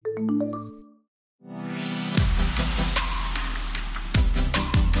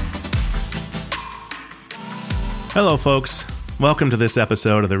Hello, folks. Welcome to this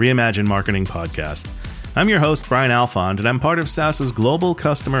episode of the Reimagine Marketing Podcast. I'm your host, Brian Alfond, and I'm part of SaaS's Global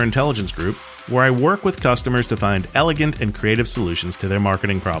Customer Intelligence Group, where I work with customers to find elegant and creative solutions to their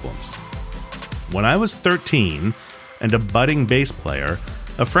marketing problems. When I was 13 and a budding bass player,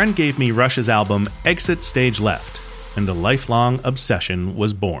 a friend gave me Rush's album Exit Stage Left, and a lifelong obsession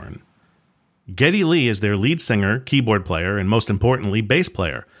was born. Geddy Lee is their lead singer, keyboard player, and most importantly, bass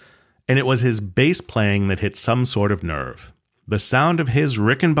player. And it was his bass playing that hit some sort of nerve. The sound of his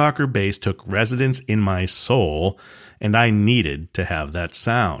Rickenbacker bass took residence in my soul, and I needed to have that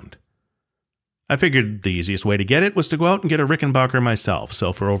sound. I figured the easiest way to get it was to go out and get a Rickenbacker myself,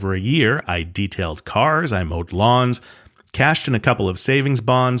 so for over a year, I detailed cars, I mowed lawns, cashed in a couple of savings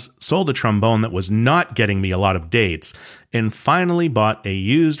bonds, sold a trombone that was not getting me a lot of dates, and finally bought a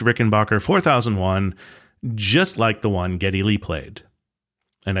used Rickenbacker 4001, just like the one Geddy Lee played.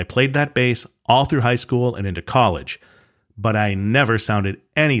 And I played that bass all through high school and into college, but I never sounded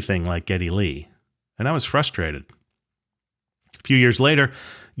anything like Geddy Lee, and I was frustrated. A few years later,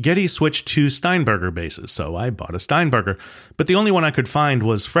 Geddy switched to Steinberger basses, so I bought a Steinberger, but the only one I could find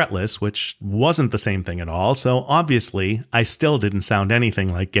was fretless, which wasn't the same thing at all, so obviously I still didn't sound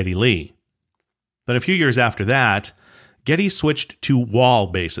anything like Geddy Lee. Then a few years after that, Geddy switched to wall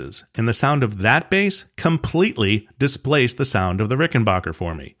basses, and the sound of that bass completely displaced the sound of the Rickenbacker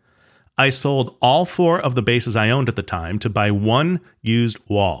for me. I sold all 4 of the basses I owned at the time to buy one used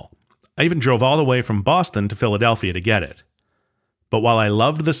wall. I even drove all the way from Boston to Philadelphia to get it. But while I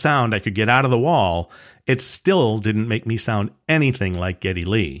loved the sound I could get out of the wall, it still didn't make me sound anything like Geddy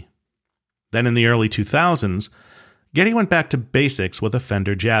Lee. Then in the early 2000s, Geddy went back to basics with a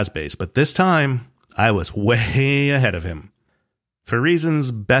Fender Jazz bass, but this time, I was way ahead of him. For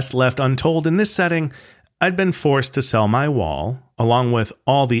reasons best left untold in this setting, I'd been forced to sell my wall, along with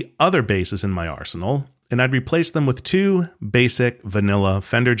all the other basses in my arsenal, and I'd replace them with 2 basic, vanilla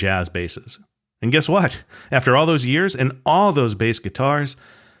Fender Jazz basses. And guess what? After all those years and all those bass guitars,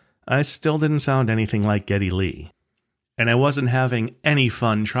 I still didn't sound anything like Geddy Lee. And I wasn't having any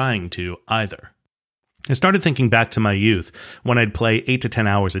fun trying to either. I started thinking back to my youth, when I'd play 8 to 10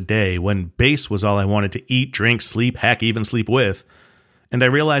 hours a day, when bass was all I wanted to eat, drink, sleep, heck, even sleep with. And I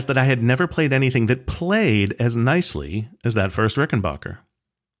realized that I had never played anything that played as nicely as that first Rickenbacker.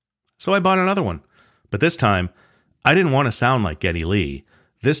 So I bought another one. But this time, I didn't want to sound like Geddy Lee.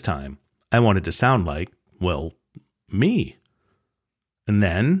 This time, I wanted to sound like, well, me. And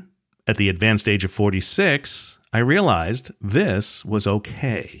then, at the advanced age of 46, I realized this was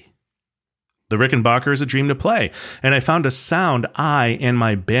okay. The Rickenbacker is a dream to play, and I found a sound I and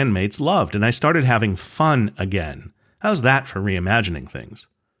my bandmates loved, and I started having fun again. How's that for reimagining things?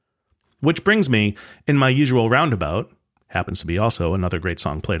 Which brings me, in my usual roundabout, happens to be also another great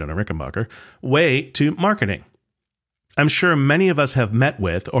song played on a Rickenbacker, way to marketing. I'm sure many of us have met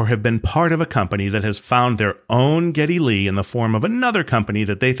with or have been part of a company that has found their own Geddy Lee in the form of another company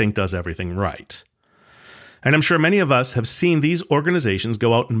that they think does everything right. And I'm sure many of us have seen these organizations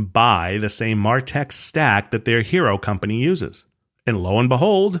go out and buy the same Martech stack that their hero company uses. And lo and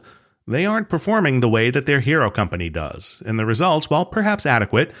behold, they aren't performing the way that their hero company does. And the results, while perhaps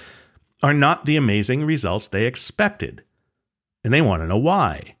adequate, are not the amazing results they expected. And they want to know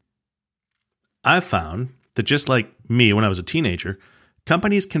why. I've found that just like me when I was a teenager,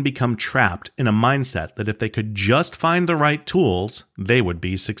 companies can become trapped in a mindset that if they could just find the right tools, they would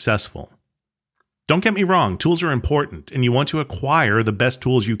be successful. Don't get me wrong, tools are important, and you want to acquire the best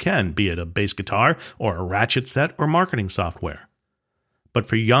tools you can, be it a bass guitar or a ratchet set or marketing software. But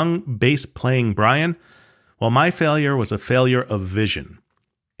for young bass-playing Brian, well, my failure was a failure of vision.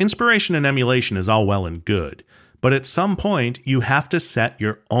 Inspiration and emulation is all well and good, but at some point, you have to set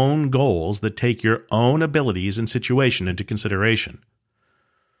your own goals that take your own abilities and situation into consideration.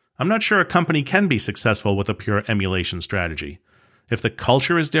 I'm not sure a company can be successful with a pure emulation strategy. If the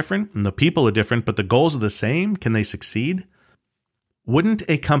culture is different and the people are different, but the goals are the same, can they succeed? Wouldn't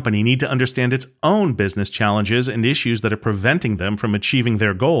a company need to understand its own business challenges and issues that are preventing them from achieving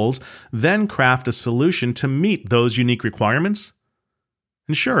their goals, then craft a solution to meet those unique requirements?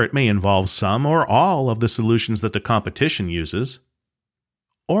 And sure, it may involve some or all of the solutions that the competition uses.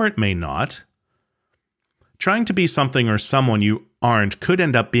 Or it may not. Trying to be something or someone you aren't could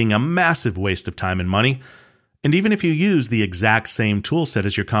end up being a massive waste of time and money. And even if you use the exact same tool set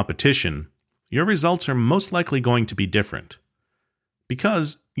as your competition, your results are most likely going to be different.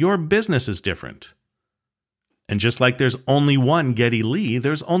 Because your business is different. And just like there's only one Geddy Lee,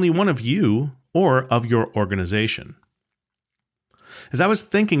 there's only one of you or of your organization. As I was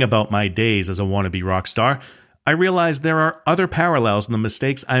thinking about my days as a wannabe rock star, I realized there are other parallels in the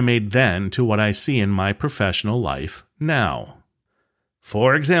mistakes I made then to what I see in my professional life now.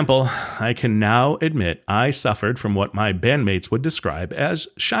 For example, I can now admit I suffered from what my bandmates would describe as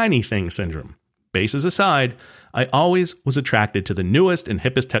shiny thing syndrome. Bases aside, I always was attracted to the newest and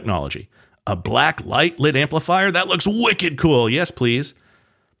hippest technology. A black light lit amplifier? That looks wicked cool. Yes, please.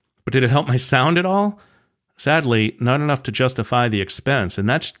 But did it help my sound at all? Sadly, not enough to justify the expense, and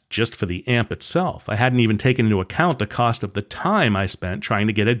that's just for the amp itself. I hadn't even taken into account the cost of the time I spent trying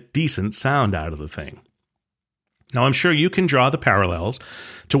to get a decent sound out of the thing. Now, I'm sure you can draw the parallels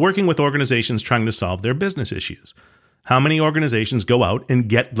to working with organizations trying to solve their business issues. How many organizations go out and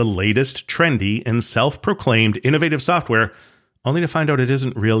get the latest, trendy, and self-proclaimed innovative software only to find out it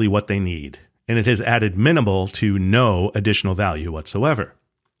isn't really what they need, and it has added minimal to no additional value whatsoever?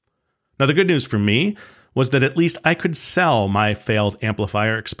 Now, the good news for me was that at least I could sell my failed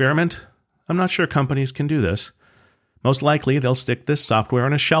amplifier experiment. I'm not sure companies can do this. Most likely, they'll stick this software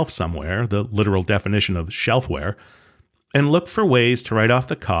on a shelf somewhere, the literal definition of shelfware, and look for ways to write off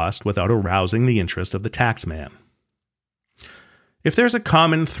the cost without arousing the interest of the tax man. If there's a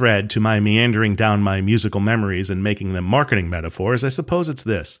common thread to my meandering down my musical memories and making them marketing metaphors, I suppose it's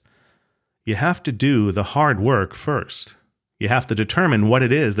this. You have to do the hard work first. You have to determine what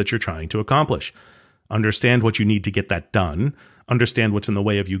it is that you're trying to accomplish. Understand what you need to get that done, understand what's in the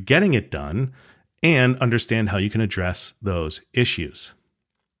way of you getting it done, and understand how you can address those issues.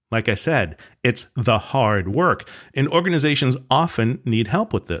 Like I said, it's the hard work, and organizations often need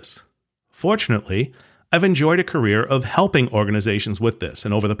help with this. Fortunately, I've enjoyed a career of helping organizations with this,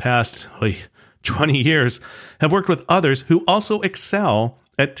 and over the past 20 years, have worked with others who also excel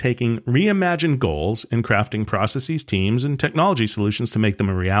at taking reimagined goals and crafting processes, teams, and technology solutions to make them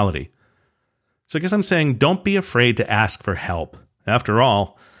a reality. So I guess I'm saying don't be afraid to ask for help. After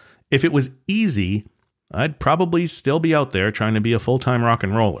all, if it was easy, I'd probably still be out there trying to be a full-time rock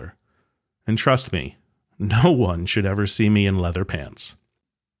and roller. And trust me, no one should ever see me in leather pants.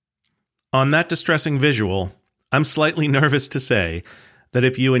 On that distressing visual, I'm slightly nervous to say that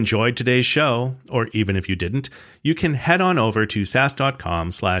if you enjoyed today's show, or even if you didn't, you can head on over to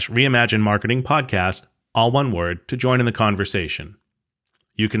sas.com/reimaginemarketingpodcast, all one word, to join in the conversation.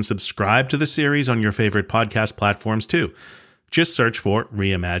 You can subscribe to the series on your favorite podcast platforms too. Just search for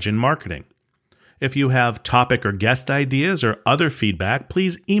Reimagine Marketing. If you have topic or guest ideas or other feedback,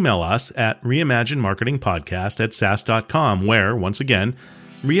 please email us at reimaginemarketingpodcast@sas.com, where, once again,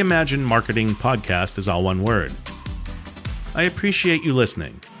 Reimagine Marketing Podcast is all one word. I appreciate you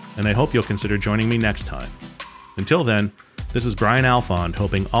listening, and I hope you'll consider joining me next time. Until then, this is Brian Alfond,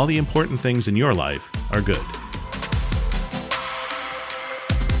 hoping all the important things in your life are good.